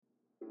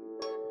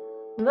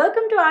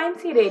Welcome to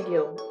IMC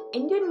Radio.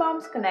 Indian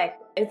Moms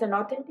Connect is an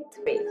authentic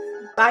space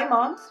by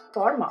moms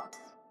for moms.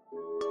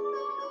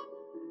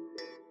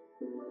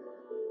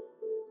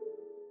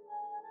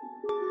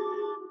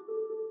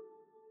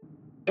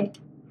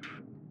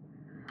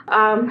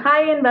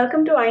 Hi and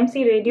welcome to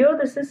IMC Radio.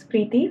 This is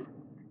Preeti.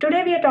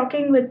 Today we are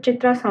talking with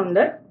Chitra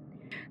Saundar.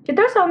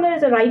 Chitra Saundar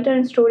is a writer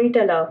and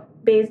storyteller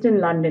based in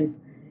London.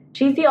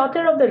 She's the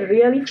author of the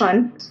really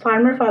fun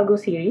Farmer Falgo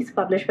series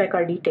published by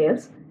Cardi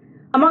Tales,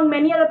 among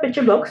many other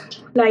picture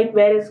books like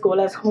Where is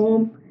Gola's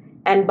Home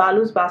and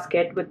Balu's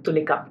Basket with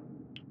Tulika.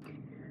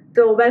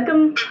 So,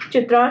 welcome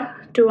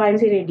Chitra to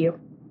IMC Radio.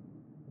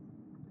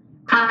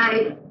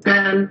 Hi,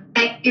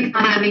 thank you for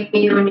having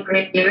me on your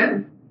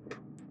radio.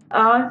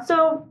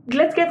 So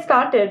let's get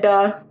started.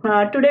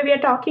 Today we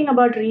are talking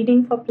about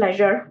reading for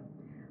pleasure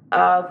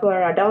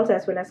for adults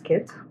as well as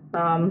kids.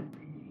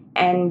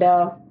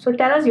 So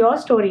tell us your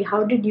story.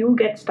 How did you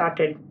get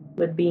started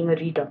with being a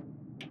reader?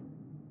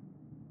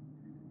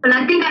 Well,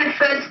 I think I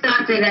first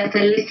started as a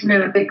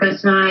listener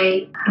because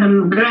my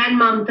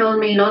grandmom told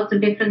me lots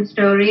of different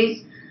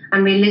stories,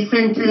 and we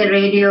listened to the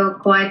radio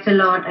quite a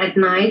lot at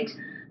night.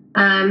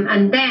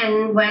 And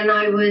then when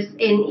I was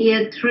in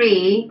year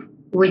 3,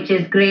 which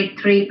is grade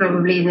 3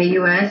 probably in the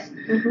US,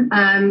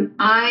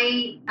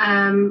 I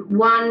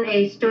won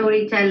a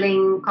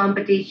storytelling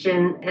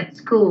competition at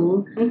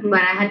school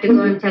where I had to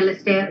go and tell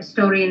a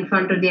story in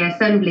front of the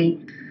assembly.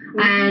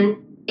 And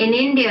in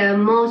India,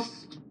 most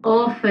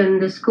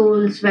often the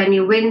schools, when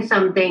you win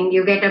something,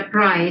 you get a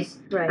prize,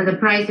 and the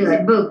prize is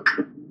a book.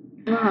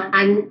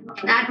 And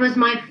that was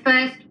my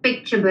first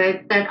picture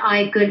book that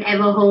I could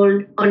ever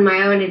hold on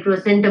my own. It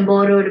wasn't a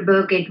borrowed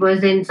book. It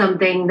wasn't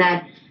something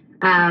that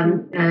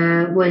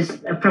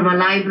was from a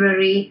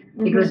library.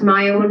 It was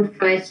my own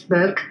first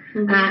book,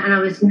 and I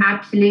was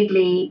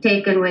absolutely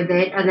taken with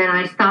it. And then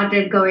I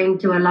started going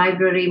to a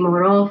library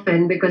more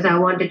often because I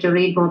wanted to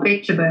read more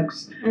picture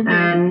books.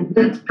 And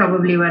that's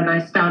probably when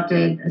I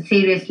started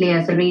seriously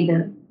as a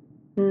reader.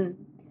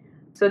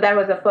 So that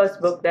was the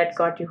first book that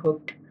got you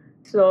hooked.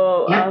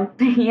 So,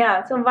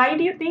 so why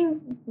do you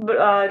think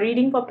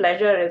reading for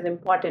pleasure is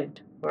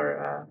important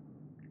for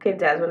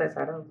kids as well as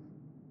adults?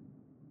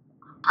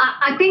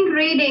 I think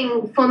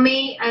reading, for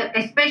me,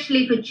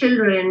 especially for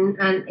children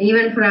and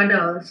even for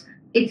adults,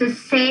 it's a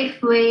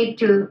safe way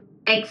to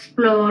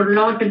explore a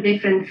lot of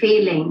different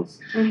feelings.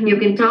 You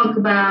can talk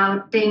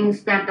about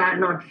things that are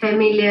not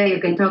familiar. You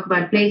can talk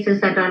about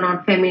places that are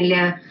not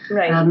familiar.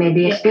 Right.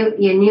 Maybe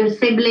your new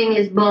sibling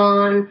is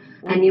born,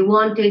 and you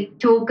want to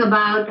talk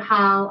about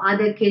how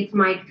other kids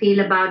might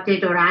feel about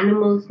it or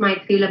animals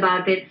might feel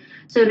about it.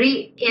 So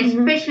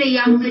especially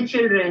younger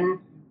children,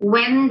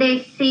 when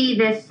they see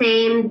the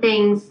same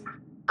things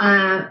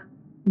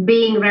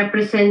being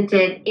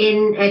represented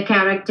in a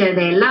character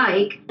they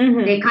like,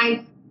 they kind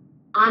of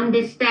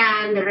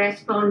understand the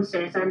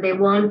responses, and they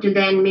want to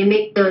then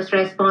mimic those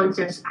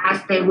responses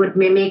as they would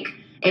mimic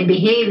a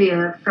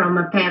behavior from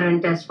a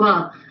parent as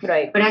well.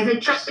 Right. But as a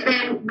child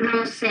then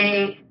grows,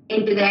 say,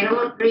 into their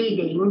own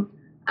reading,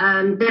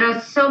 there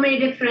are so many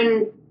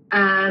different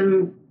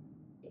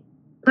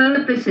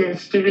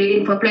purposes to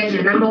reading for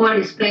pleasure. Number one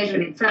is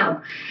pleasure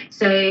itself.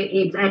 So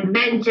it's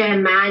adventure,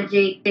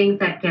 magic, things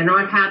that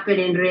cannot happen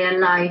in real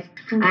life.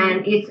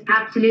 And it's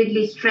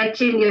absolutely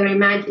stretching your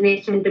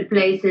imagination to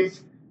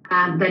places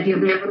that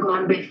you've never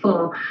gone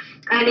before.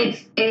 And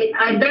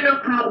I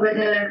don't know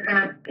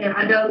whether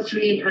adults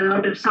read a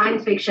lot of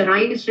science fiction.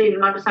 I used to read a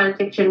lot of science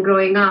fiction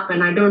growing up,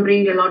 and I don't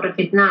read a lot of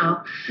it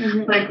now.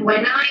 But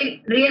when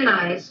I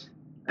realized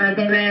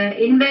there were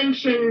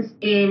inventions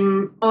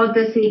in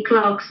Arthur C.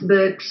 Clarke's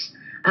books,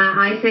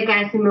 Isaac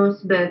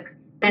Asimov's book,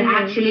 that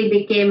actually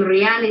became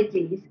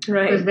realities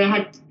because they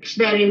had pushed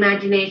their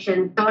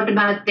imagination, thought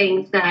about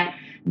things that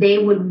they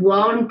would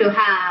want to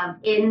have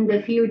in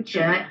the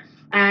future.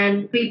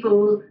 And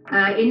people,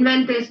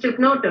 inventors took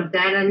note of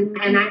that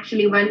and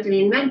actually went and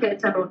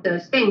invented some of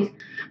those things.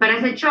 But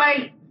as a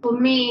child, for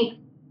me,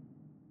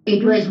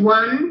 it was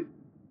one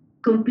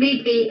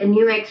completely a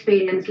new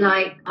experience.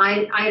 Like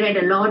I read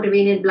a lot of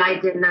Enid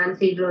Blyton,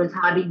 Nancy Drews,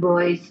 Hardy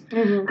Boys,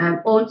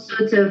 all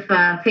sorts of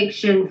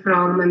fiction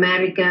from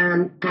America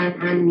and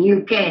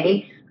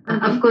UK.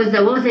 Of course,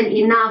 there wasn't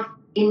enough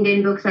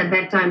Indian books at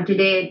that time.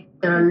 Today,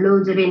 there are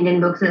loads of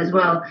Indian books as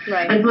well.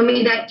 Right. And for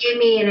me, that gave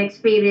me an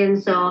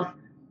experience of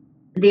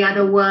the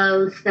other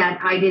worlds that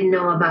I didn't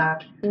know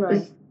about.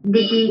 Right.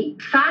 The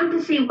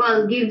fantasy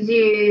world gives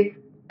you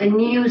a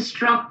new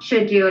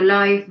structure to your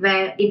life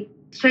where it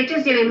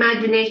stretches your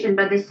imagination,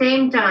 but at the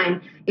same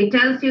time, it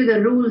tells you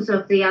the rules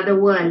of the other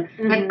world.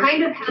 That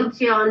kind of helps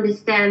you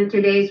understand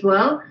today's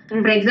world.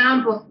 For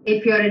example,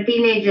 if you're a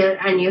teenager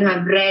and you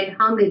have read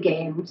Hunger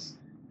Games,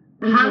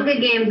 Hunger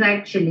Games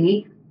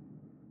actually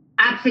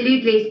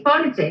absolutely is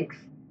politics.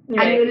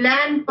 Right. And you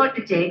learn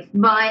politics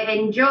by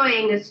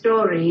enjoying a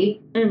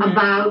story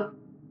about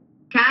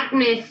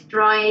Katniss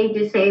trying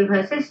to save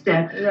her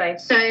sister. Right.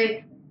 So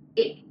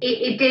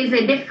it is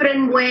a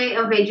different way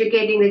of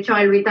educating the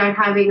child without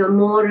having a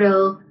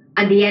moral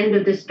at the end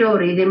of the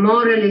story. The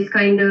moral is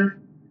kind of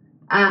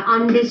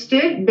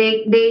understood.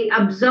 They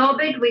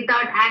absorb it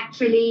without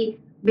actually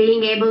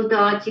being able to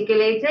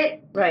articulate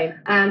it. Right.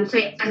 So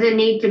it doesn't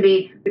need to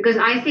be, because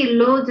I see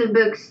loads of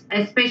books,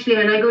 especially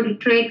when I go to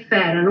trade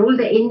fair, and all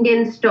the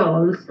Indian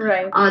stalls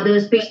Right. are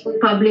those people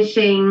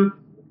publishing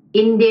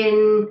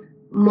Indian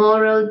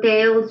moral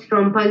tales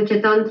from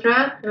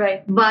Panchatantra,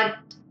 Right. but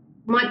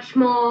much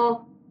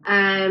more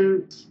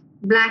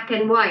black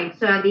and white.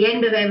 So at the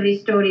end of every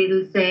story,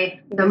 it'll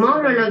say the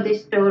moral of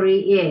this story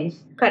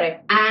is.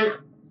 Correct. And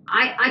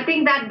I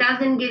think that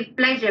doesn't give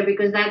pleasure,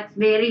 because that's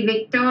very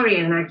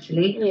Victorian,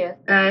 actually. Yeah.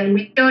 In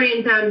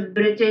Victorian times,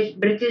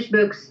 British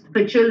books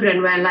for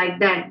children were like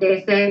that.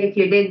 They said, if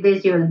you did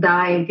this, you'll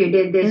die. If you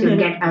did this, you'll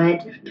get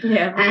hurt.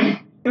 Yeah. And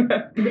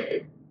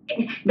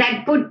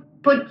that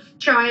puts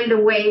child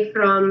away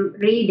from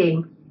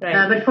reading.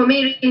 Right. But for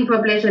me, reading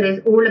for pleasure is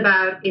all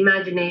about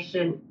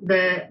imagination.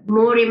 The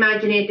more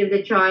imaginative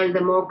the child, the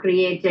more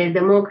creative.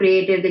 The more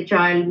creative the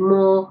child,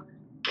 more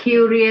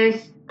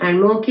curious. And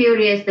more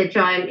curious the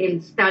child, will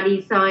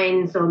study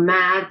science or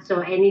maths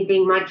or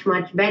anything much,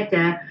 much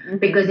better,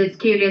 because it's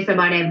curious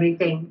about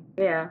everything.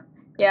 Yeah.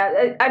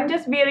 Yeah, I'm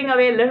just veering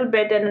away a little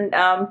bit, and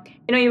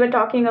you were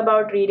talking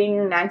about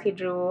reading Nancy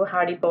Drew,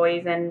 Hardy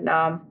Boys, and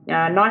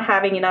not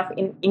having enough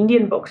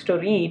Indian books to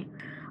read.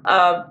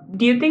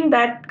 Do you think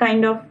that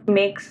kind of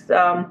makes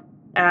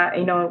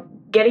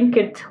getting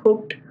kids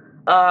hooked?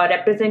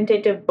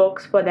 Representative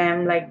books for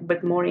them, like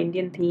with more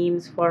Indian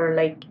themes for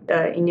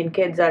Indian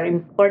kids, are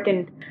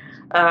important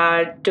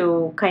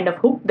to kind of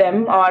hook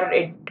them, or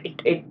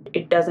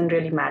it doesn't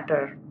really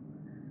matter?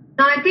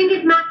 No, I think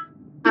it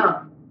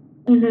matters.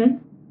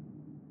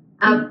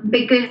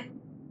 Because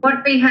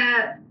what we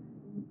have,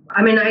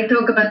 I mean, I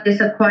talk about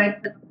this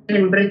quite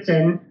in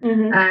Britain.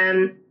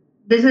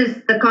 This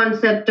is the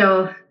concept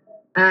of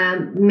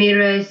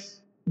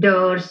mirrors,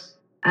 doors,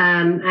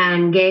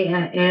 and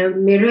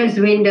mirrors,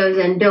 windows,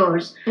 and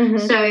doors.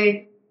 So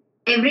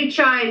every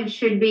child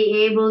should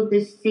be able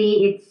to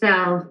see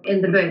itself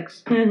in the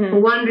books. For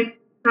one reason,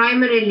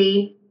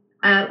 primarily,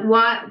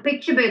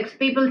 picture books.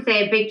 People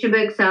say picture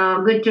books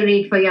are good to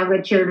read for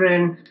younger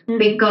children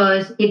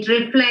because it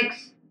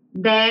reflects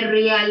their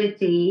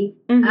reality.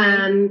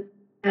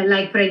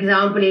 Like, for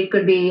example, it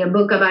could be a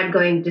book about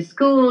going to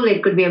school.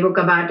 It could be a book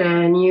about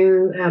a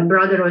new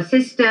brother or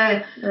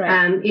sister.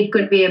 Right. It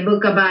could be a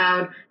book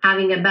about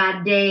having a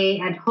bad day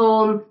at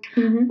home.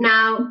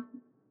 Now,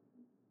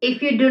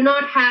 if you do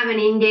not have an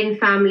Indian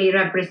family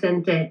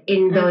represented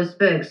in those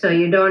books, so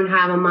you don't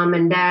have a mom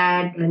and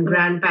dad and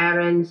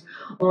grandparents,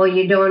 or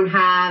you don't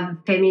have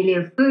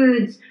familiar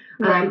foods,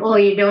 or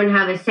you don't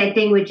have a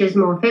setting which is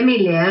more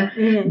familiar,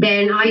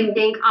 then I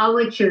think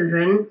our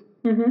children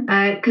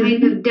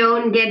kind of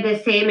don't get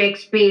the same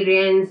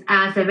experience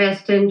as a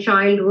Western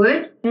child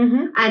would,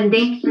 and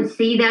they can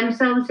see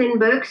themselves in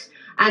books,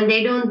 and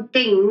they don't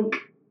think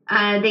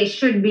they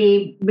should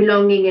be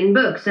belonging in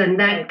books, and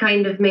that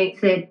kind of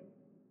makes it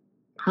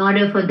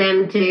harder for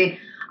them to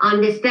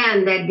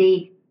understand that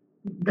the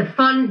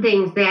fun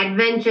things, the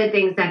adventure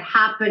things that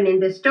happen in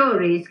the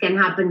stories can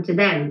happen to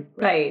them.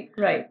 Right.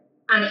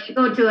 And I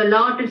go to a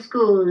lot of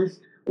schools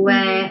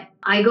where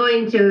I go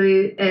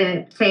into,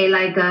 say,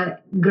 like a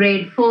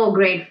grade 4,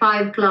 grade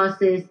 5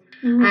 classes,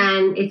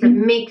 and it's a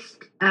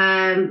mixed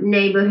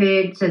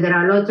neighborhood. So there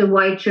are lots of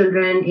white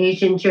children,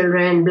 Asian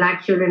children,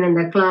 black children in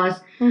the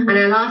class. And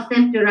I'll ask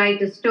them to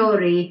write a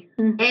story.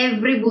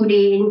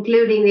 Everybody,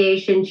 including the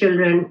Asian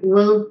children,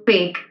 will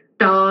pick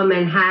Tom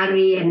and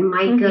Harry and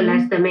Michael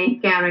as the main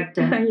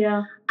character.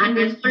 And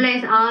I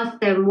always ask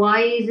them,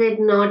 why is it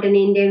not an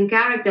Indian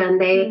character? And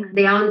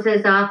the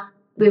answers are,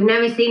 we've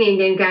never seen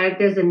Indian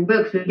characters in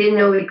books. We didn't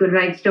know we could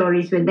write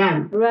stories with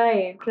them.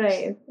 Right.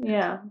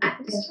 Yeah.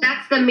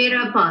 That's the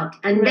mirror part.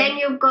 And then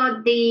you've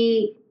got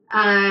the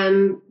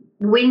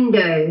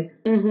window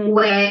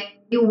where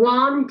you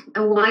want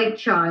a white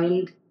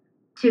child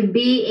to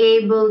be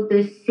able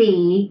to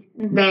see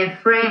their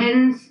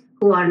friends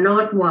who are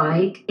not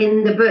white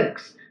in the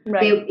books.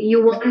 Right.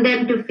 You want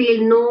them to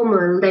feel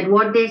normal, that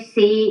what they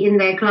see in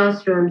their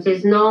classrooms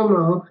is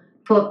normal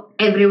for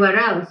everywhere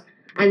else.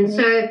 And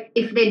so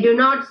if they do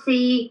not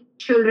see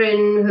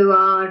children who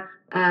are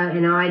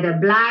either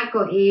black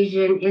or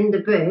Asian in the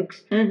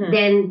books,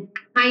 then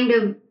kind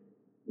of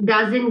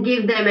doesn't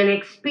give them an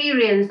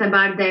experience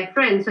about their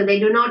friends. So they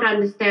do not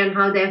understand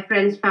how their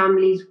friends'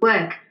 families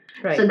work.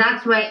 Right. So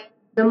that's why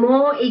the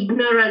more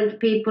ignorant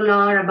people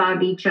are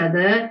about each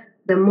other,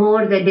 the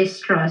more the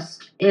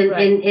distrust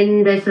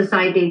in the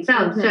society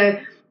itself. So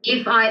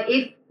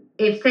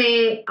if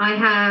say I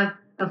have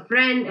a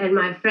friend and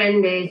my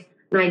friend is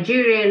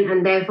Nigerian,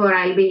 and therefore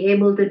I'll be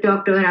able to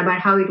talk to her about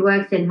how it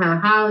works in her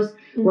house,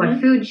 what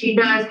food she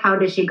does, how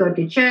does she go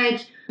to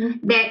church,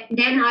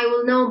 then I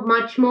will know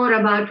much more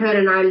about her,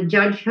 and I'll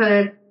judge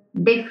her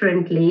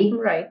differently,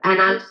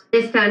 and I'll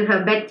understand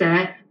her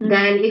better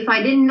than if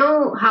I didn't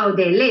know how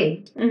they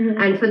lived.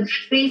 And for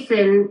this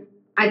reason,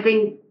 I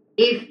think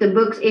if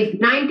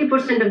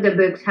 90% of the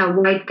books have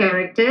white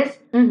characters,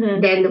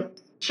 then the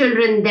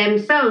children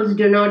themselves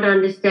do not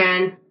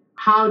understand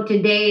how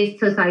today's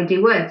society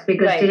works,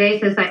 because Right. today's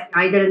society,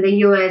 either in the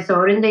US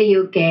or in the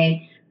UK,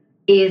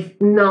 is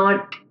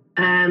not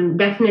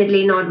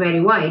definitely not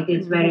very white.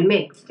 It's very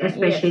mixed,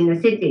 especially in the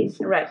cities.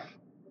 Right.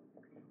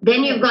 Then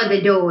you've got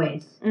the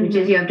doorways, which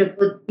is you have to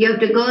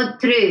go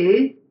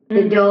through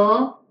the door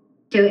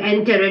to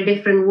enter a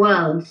different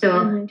world. So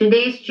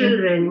today's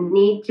children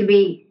need to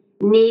be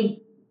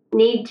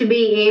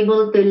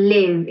able to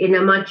live in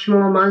a much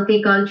more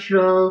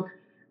multicultural,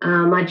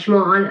 much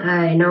more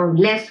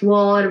less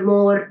war,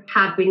 more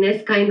happiness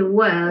kind of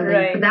world. Right.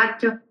 And for that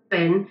to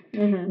happen,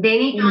 they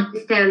need to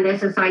understand their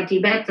society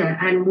better,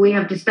 and we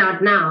have to start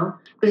now,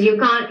 because you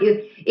can't.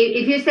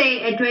 If you say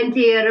a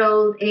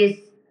 20-year-old is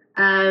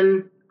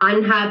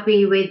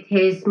unhappy with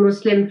his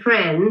Muslim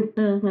friend,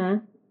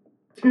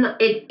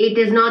 it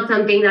is not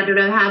something that would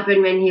have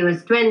happened when he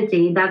was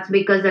 20. That's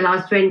because the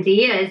last 20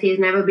 years he's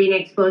never been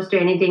exposed to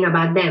anything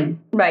about them.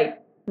 Right.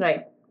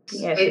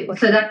 Yes.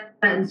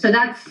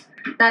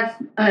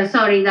 That's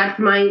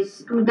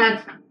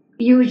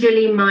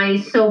usually my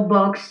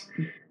soapbox.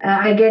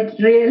 I get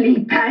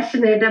really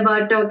passionate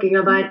about talking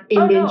about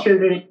Indian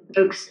children's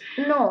books.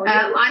 No.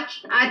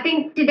 I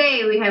think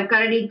today we have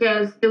Karadi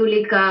Tales,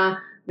 Tulika,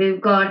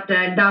 we've got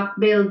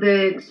Duckbill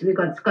Books, we've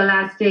got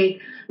Scholastic.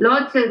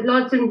 Lots of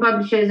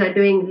publishers are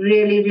doing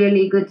really,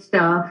 really good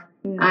stuff,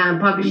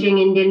 publishing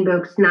Indian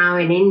books now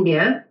in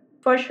India.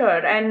 For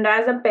sure. And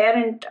as a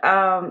parent,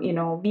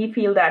 we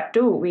feel that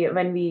too.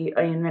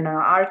 When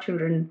our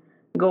children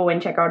go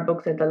and check out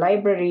books at the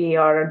library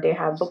or they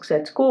have books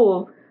at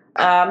school,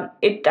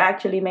 it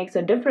actually makes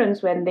a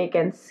difference when they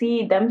can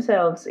see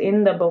themselves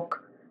in the book.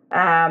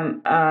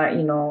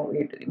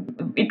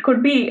 It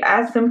could be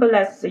as simple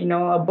as,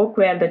 a book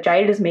where the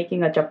child is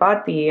making a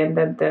chapati and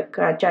then the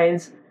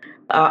child's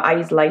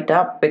eyes light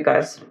up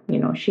because,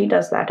 she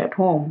does that at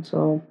home.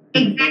 So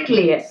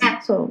exactly. Yes. Yeah.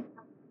 So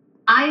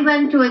I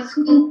went to a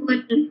school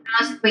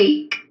last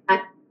week.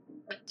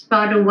 It's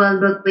part of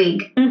World Book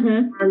Week.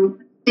 And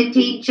the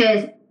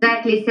teachers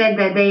exactly said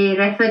that they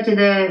refer to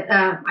the,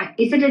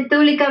 is it a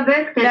Tulika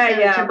book?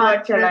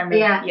 What shall I make?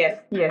 Yeah.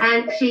 Yes.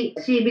 And she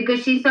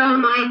because she saw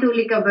my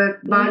Tulika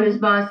book, Banu's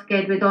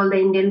Basket, with all the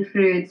Indian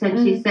fruits, and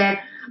she said,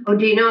 oh,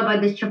 do you know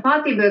about this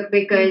chapati book?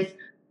 Because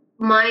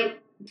my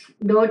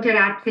daughter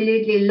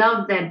absolutely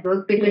loved that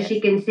book because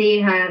she can see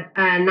her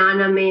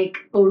Nana make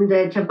all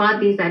the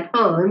chapatis at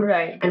home.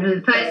 Right. And for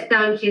the first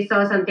time she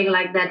saw something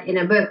like that in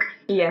a book.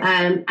 Yes.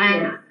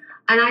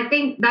 And I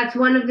think that's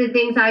one of the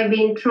things I've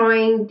been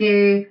trying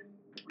to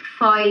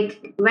fight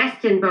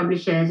Western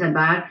publishers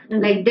about.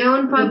 Like,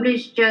 don't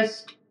publish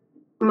just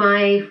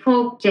my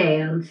folk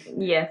tales.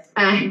 Yes.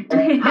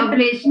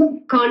 Publish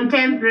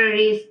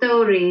contemporary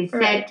stories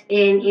set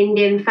in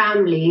Indian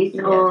families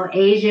or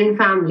Asian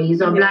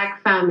families or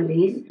Black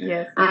families.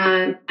 Yes.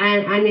 And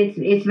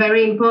it's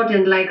very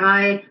important. Like,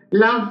 I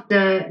love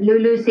the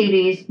Lulu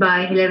series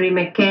by Hilary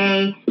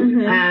McKay.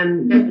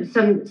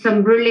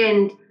 Some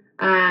brilliant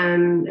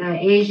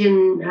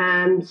Asian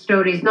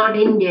stories, not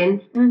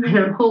Indian. And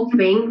I'm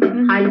hoping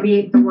I'll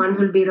be the one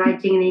who'll be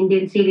writing an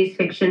Indian series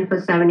fiction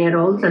for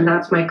 7-year-olds, and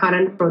that's my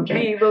current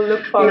project. We will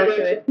look forward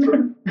to it.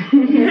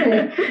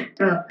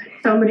 Well,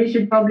 somebody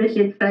should publish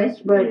it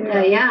first, but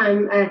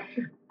I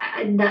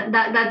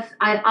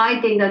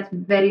think that's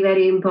very,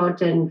 very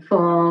important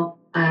for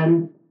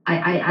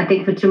I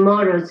think for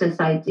tomorrow's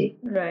society.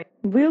 Right.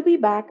 We'll be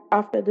back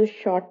after this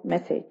short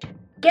message.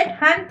 Get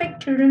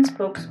hand-picked children's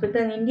books with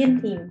an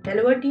Indian theme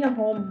delivered to your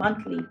home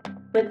monthly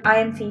with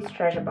IMC's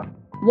Treasure Box.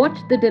 Watch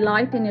the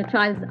delight in your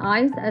child's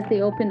eyes as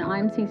they open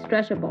IMC's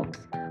Treasure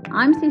Box.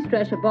 IMC's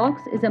Treasure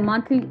Box is a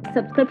monthly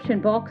subscription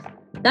box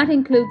that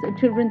includes a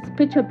children's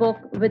picture book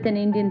with an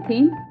Indian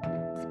theme,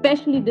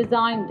 specially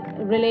designed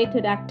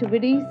related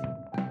activities,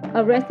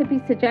 a recipe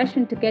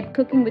suggestion to get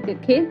cooking with your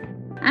kids,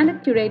 and a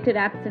curated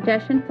app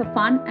suggestion for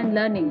fun and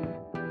learning.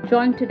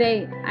 Join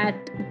today at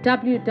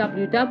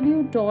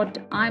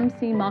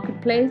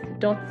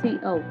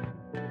www.imcmarketplace.co.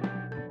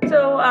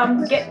 So,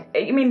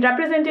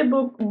 representative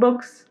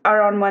books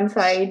are on one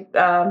side.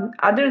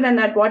 Other than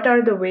that, what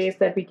are the ways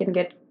that we can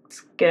get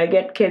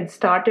kids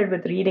started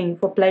with reading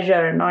for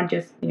pleasure and not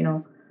just,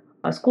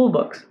 school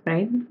books,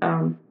 right?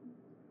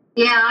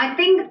 I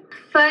think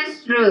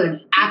first rule,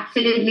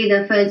 absolutely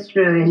the first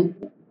rule,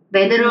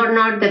 whether or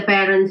not the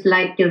parents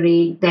like to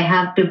read, they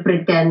have to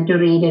pretend to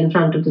read in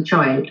front of the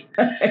child.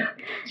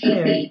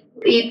 You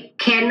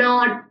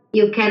cannot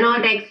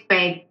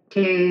expect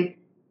to,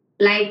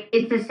 like,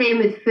 it's the same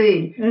with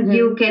food.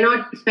 You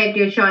cannot expect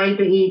your child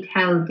to eat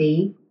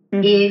healthy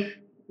if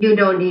you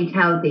don't eat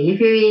healthy. If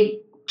you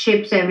eat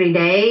chips every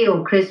day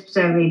or crisps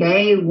every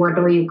day,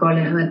 whatever you call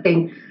it, I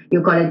think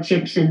you call it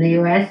chips in the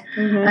US,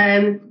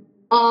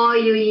 or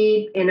you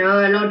eat, a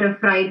lot of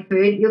fried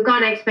food, you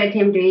can't expect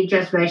him to eat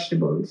just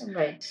vegetables.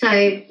 Right. So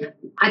I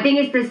think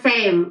it's the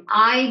same.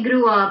 I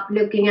grew up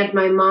looking at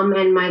my mom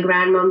and my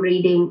grandmom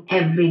reading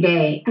every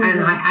day,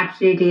 and I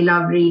absolutely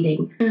love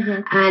reading.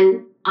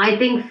 And I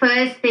think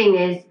first thing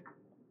is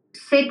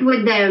sit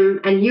with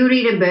them and you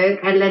read a book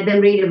and let them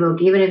read a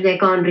book, even if they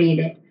can't read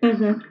it.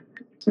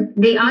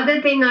 The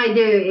other thing I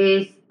do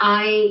is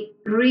I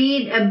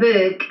read a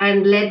book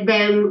and let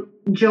them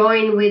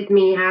join with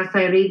me as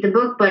I read the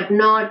book, but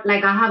not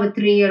like I have a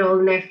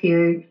 3-year-old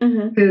nephew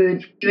who,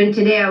 even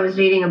today, I was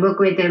reading a book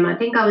with him. I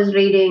think I was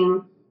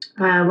reading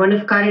one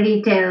of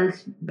Karadi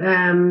Tales,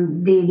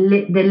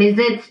 the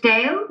Lizard's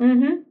Tale.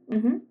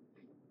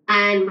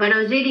 And when I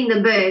was reading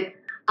the book,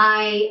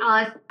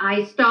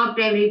 I stopped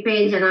every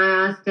page and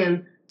I asked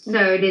him,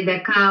 so did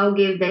the cow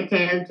give the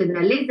tail to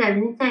the lizard?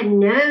 And he said,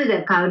 no,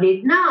 the cow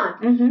did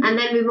not. And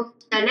then we moved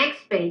to the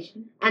next page.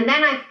 And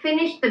then I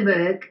finished the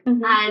book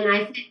and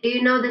I said, do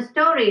you know the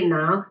story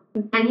now?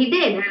 And he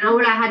did. And all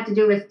I had to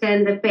do was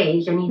turn the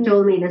page and he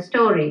told me the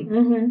story.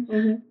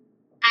 And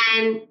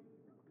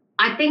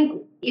I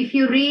think if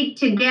you read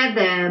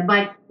together,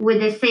 but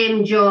with the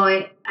same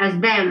joy as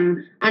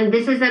them, and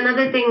this is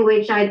another thing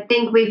which I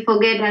think we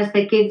forget as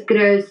the kids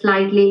grow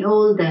slightly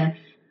older.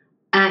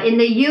 In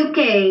the UK,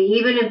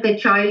 even if the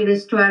child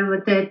is 12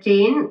 or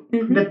 13,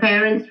 the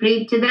parents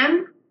read to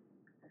them.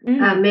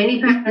 Many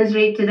parents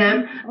read to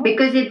them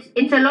because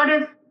it's a lot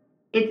of,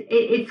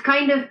 it's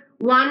kind of,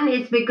 one,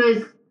 it's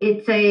because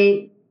it's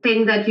a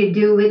thing that you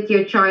do with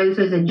your child,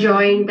 so it's a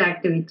joint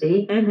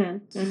activity.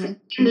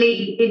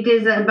 Secondly, it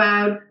is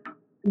about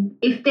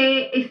if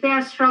they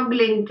are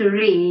struggling to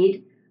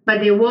read but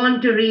they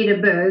want to read a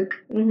book,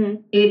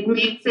 it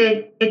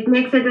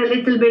makes it a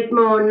little bit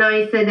more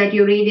nicer that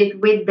you read it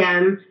with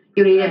them.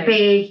 You read a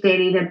page, they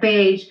read a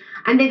page,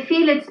 and they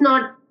feel it's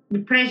not the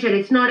pressure.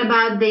 It's not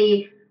about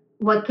the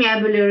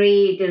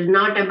vocabulary, it is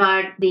not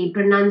about the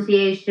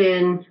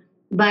pronunciation,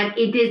 but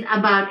it is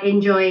about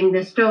enjoying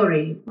the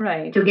story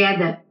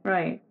together.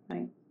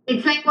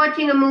 It's like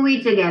watching a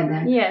movie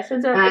together. Yes,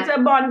 it's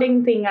a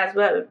bonding thing as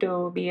well,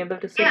 to be able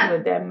to sit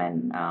with them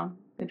and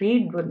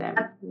read with them,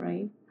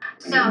 right?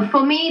 So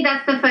for me,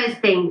 that's the first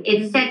thing.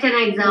 It's set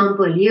an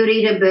example. You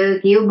read a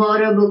book, you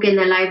borrow a book in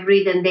the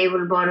library, then they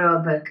will borrow a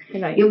book.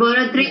 You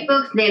borrow 3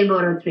 books, they'll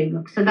borrow 3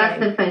 books. So that's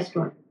the first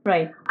one.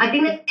 I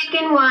think the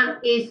second one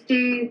is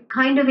to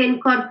kind of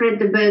incorporate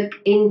the book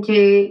into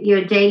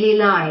your daily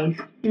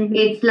life.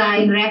 It's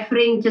like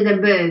referring to the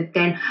book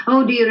and,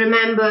 oh, do you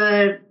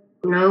remember,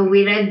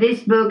 we read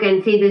this book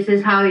and see this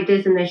is how it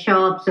is in the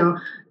shop. So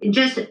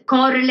just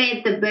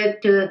correlate the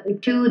book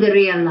to the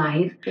real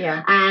life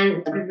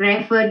and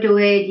refer to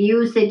it,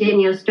 use it in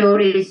your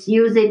stories,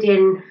 use it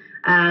in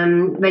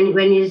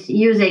when you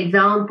use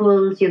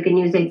examples, you can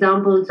use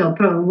examples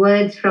or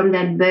words from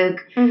that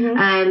book.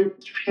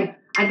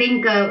 I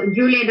think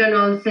Julia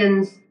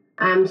Donaldson's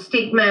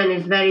Stickman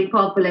is very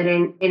popular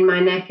in my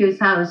nephew's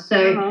house.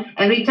 So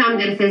every time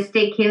there's a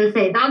stick, he'll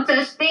say, that's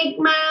a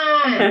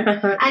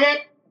Stickman.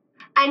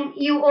 And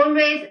you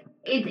always,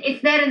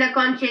 it's there in the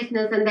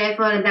consciousness, and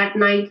therefore that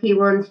night he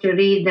wants to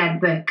read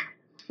that book.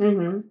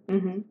 And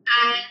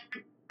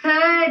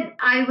third,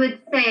 I would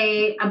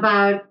say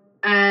about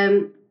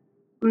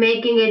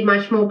making it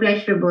much more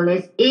pleasurable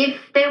is if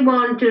they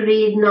want to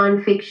read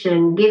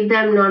non-fiction, give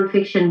them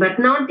non-fiction, but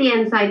not the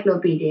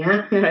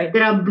encyclopedia.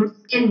 There are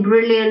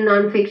brilliant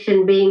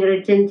non-fiction being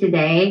written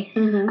today.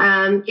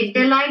 If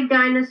they like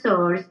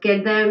dinosaurs,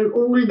 get them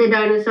all the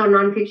dinosaur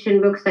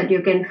non-fiction books that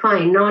you can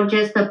find, not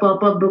just the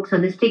pop-up books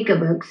or the sticker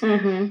books,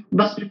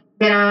 but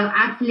there are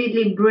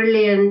absolutely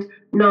brilliant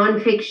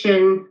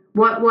non-fiction,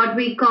 what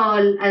we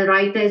call, as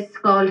writers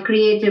call,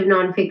 creative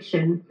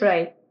non-fiction.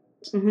 So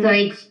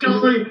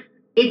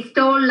it's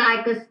told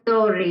like a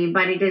story,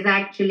 but it is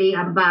actually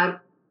about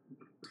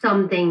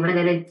something,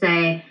 whether it's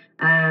a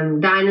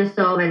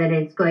dinosaur, whether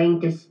it's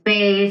going to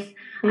space.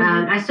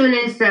 As soon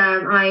as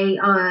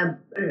I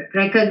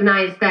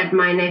recognized that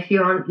my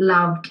nephew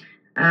loved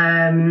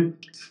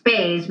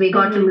space, we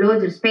got him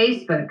loads of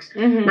space books.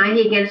 Now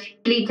he can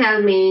actually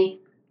tell me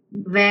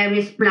where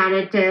is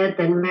planet Earth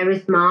and where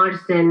is Mars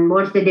and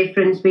what's the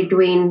difference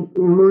between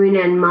Moon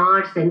and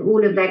Mars and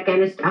all of that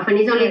kind of stuff. And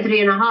he's only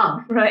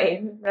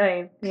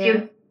 3.5. So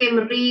you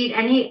him read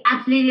and he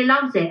absolutely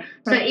loves it.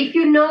 So if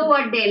you know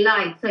what they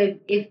like, so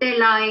if they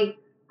like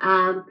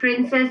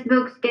princess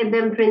books, get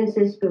them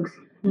princess books.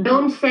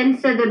 Don't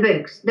censor the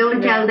books.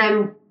 Don't tell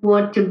them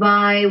what to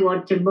buy,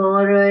 what to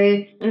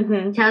borrow.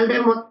 Tell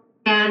them what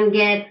they can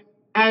get.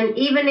 And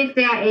even if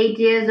they are 8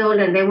 years old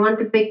and they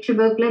want a picture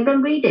book, let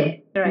them read it.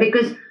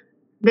 Because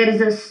there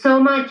is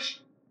so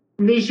much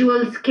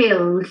visual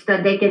skills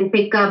that they can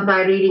pick up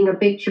by reading a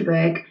picture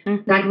book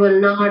that will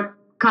not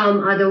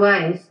come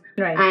otherwise.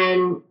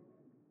 And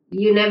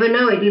you never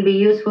know, it will be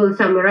useful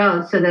somewhere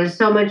else. So there's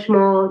so much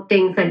more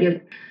things that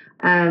you...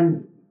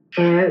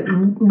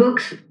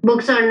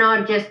 books are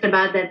not just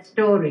about that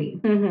story.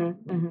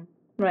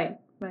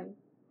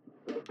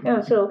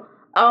 Yeah, so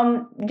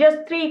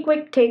just 3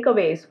 quick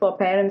takeaways for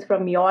parents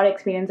from your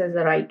experience as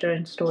a writer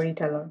and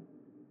storyteller.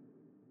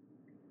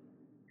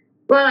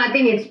 Well, I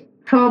think it's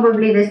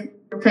probably this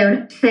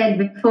I said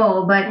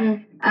before, but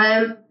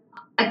I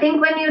think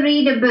when you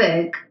read a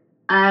book,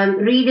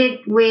 read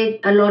it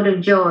with a lot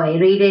of joy,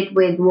 read it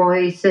with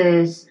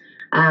voices,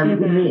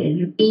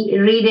 read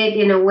it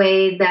in a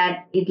way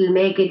that it'll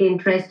make it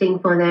interesting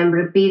for them,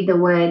 repeat the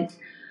words.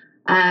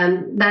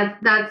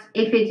 That's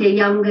if it's a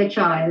younger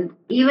child,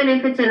 even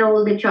if it's an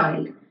older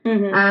child.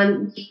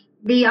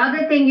 The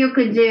other thing you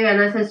could do,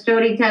 and as a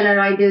storyteller,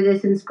 I do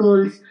this in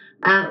schools.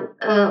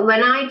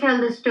 When I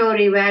tell the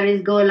story, Where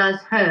is Gola's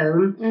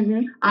Home?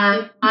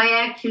 I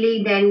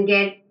actually then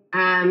get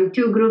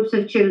two groups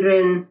of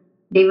children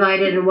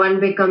divided, and one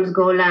becomes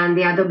Gola and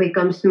the other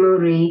becomes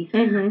Muri,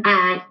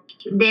 and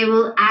they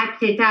will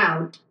act it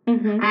out.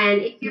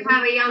 And if you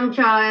have a young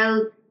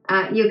child,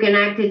 you can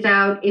act it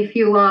out. If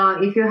you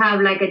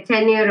have like a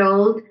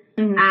 10-year-old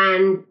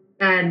and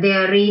they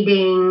are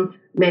reading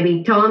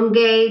maybe Tom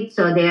Gates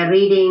or they are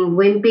reading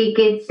Wimpy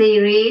Kid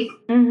series,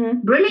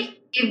 brilliant.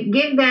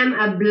 Give them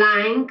a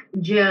blank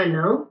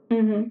journal.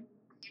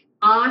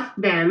 Ask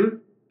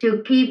them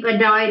to keep a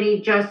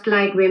diary just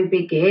like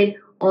Wimpy Kid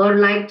or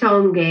like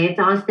Tom Gates.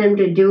 Ask them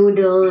to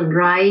doodle and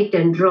write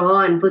and draw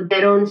and put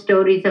their own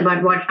stories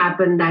about what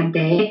happened that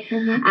day,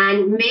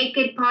 and make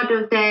it part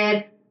of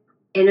their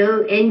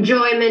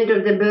enjoyment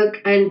of the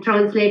book and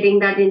translating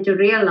that into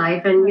real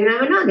life. And you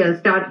never know, they'll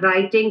start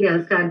writing,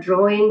 they'll start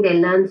drawing, they'll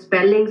learn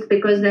spellings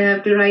because they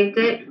have to write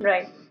it.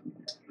 Right.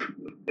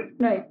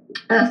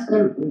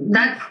 So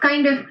that's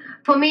kind of,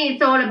 for me,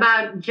 it's all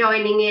about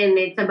joining in.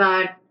 It's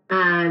about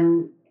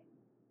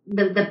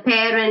the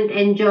parent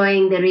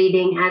enjoying the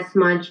reading as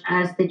much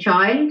as the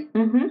child.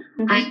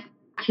 And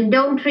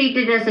don't treat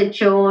it as a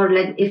chore.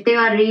 Like, if they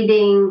are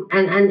reading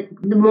and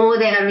the more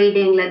they are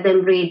reading, let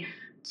them read.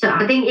 So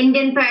I think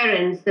Indian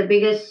parents, the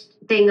biggest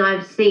thing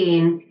I've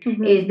seen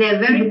is they're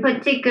very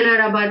particular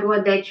about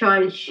what their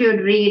child should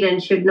read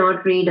and should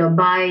not read, or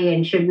buy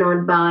and should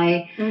not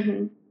buy.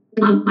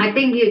 I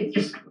think you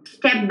just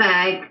step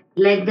back,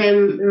 let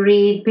them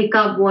read, pick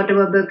up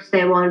whatever books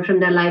they want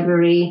from the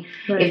library.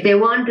 If they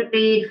want to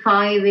read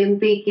 5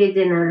 Wimpy Kids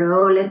in a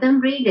row, let them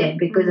read it,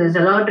 because there's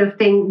a lot of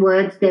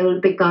words they will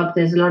pick up.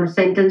 There's a lot of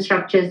sentence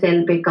structures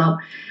they'll pick up.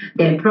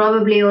 They'll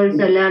probably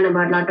also learn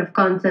about a lot of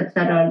concepts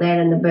that are there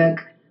in the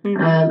book.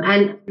 And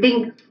I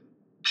think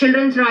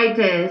children's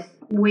writers,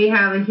 we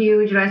have a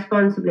huge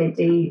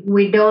responsibility.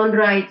 We don't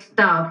write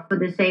stuff for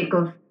the sake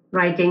of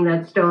writing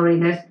that story.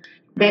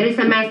 There is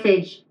a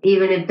message,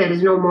 even if there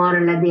is no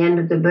moral at the end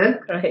of the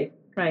book.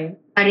 Right.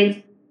 But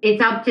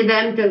it's up to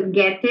them to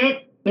get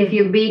it. If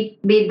you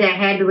beat their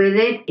head with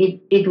it,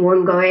 it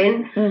won't go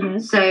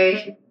in. So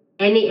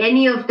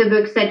any of the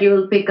books that you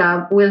will pick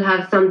up will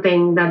have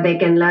something that they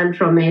can learn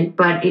from it,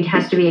 but it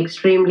has to be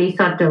extremely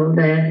subtle.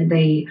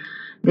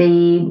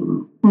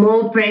 The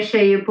more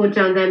pressure you put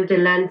on them to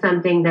learn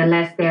something, the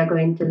less they are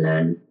going to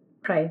learn.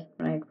 Right,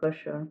 for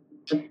sure.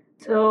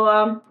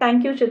 So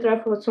thank you,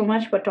 Chitra, so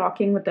much for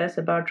talking with us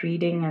about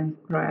reading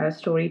and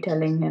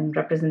storytelling and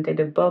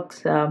representative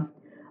books.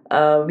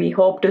 We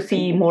hope to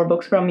see more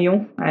books from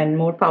you, and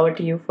more power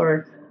to you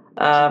for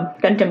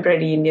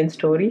contemporary Indian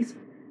stories.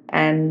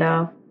 And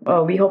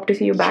we hope to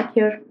see you back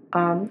here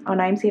on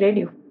IMC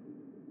Radio.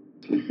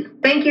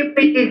 Thank you,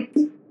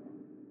 Preeti.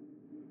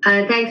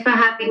 Thanks for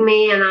having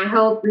me, and I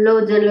hope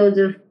loads and loads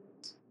of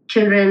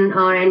children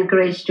are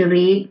encouraged to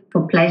read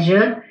for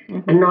pleasure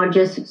and not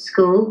just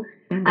school.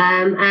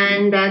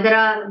 And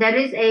there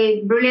is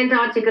a brilliant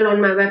article on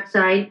my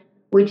website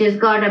which has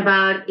got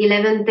about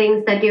 11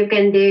 things that you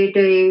can do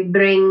to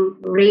bring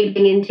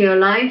reading into your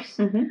lives.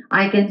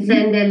 I can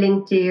send a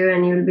link to you,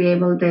 and you'll be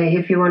able to,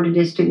 if you want to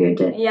distribute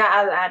it. Yeah,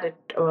 I'll add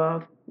it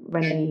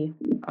when we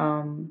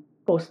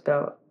post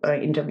the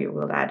interview.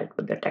 We'll add it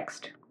with the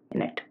text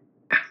in it.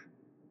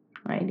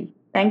 Alrighty.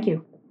 Thank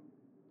you.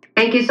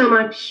 Thank you so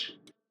much.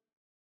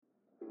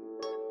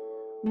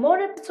 More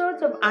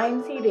episodes of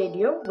IMC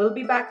Radio will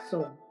be back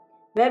soon,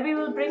 where we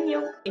will bring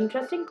you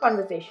interesting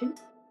conversations,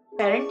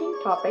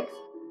 parenting topics,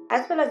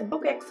 as well as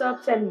book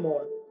excerpts and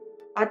more.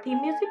 Our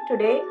theme music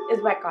today is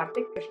by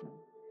Karthik Krishnan.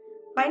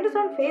 Find us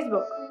on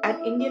Facebook at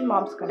Indian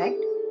Moms Connect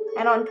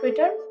and on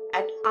Twitter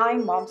at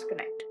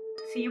iMomsConnect.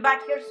 See you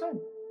back here soon.